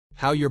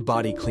How your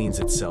body cleans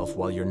itself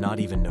while you're not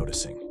even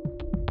noticing.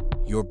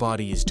 Your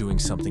body is doing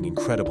something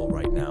incredible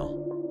right now.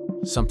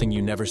 Something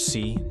you never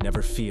see,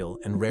 never feel,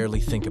 and rarely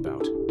think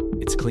about.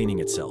 It's cleaning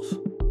itself.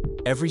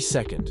 Every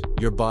second,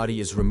 your body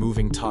is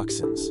removing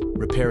toxins,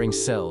 repairing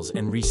cells,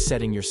 and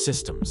resetting your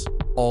systems,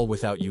 all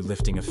without you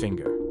lifting a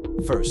finger.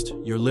 First,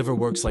 your liver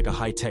works like a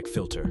high-tech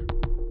filter.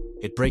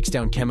 It breaks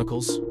down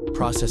chemicals,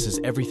 processes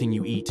everything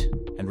you eat,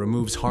 and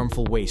removes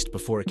harmful waste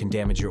before it can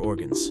damage your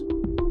organs.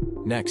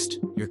 Next,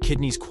 your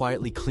kidneys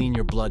quietly clean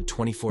your blood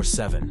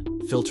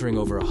 24/7, filtering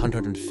over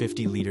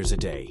 150 liters a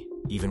day,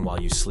 even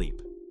while you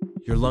sleep.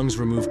 Your lungs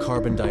remove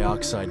carbon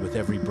dioxide with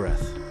every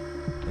breath,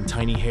 and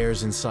tiny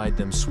hairs inside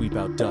them sweep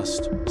out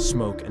dust,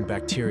 smoke, and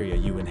bacteria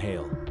you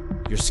inhale.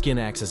 Your skin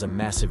acts as a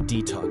massive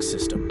detox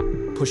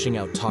system, pushing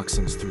out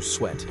toxins through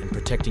sweat and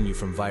protecting you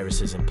from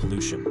viruses and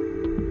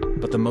pollution.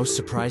 But the most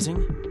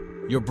surprising?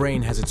 Your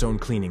brain has its own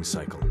cleaning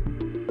cycle,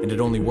 and it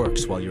only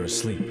works while you're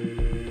asleep.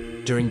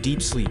 During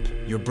deep sleep,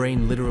 your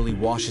brain literally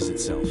washes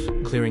itself,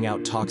 clearing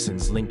out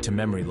toxins linked to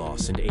memory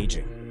loss and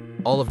aging.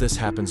 All of this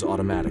happens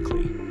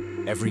automatically,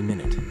 every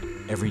minute,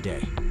 every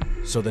day.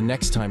 So the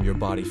next time your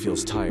body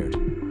feels tired,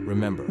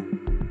 remember,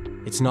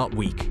 it's not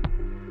weak.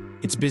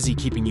 It's busy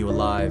keeping you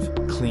alive,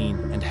 clean,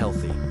 and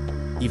healthy,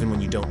 even when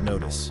you don't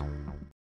notice.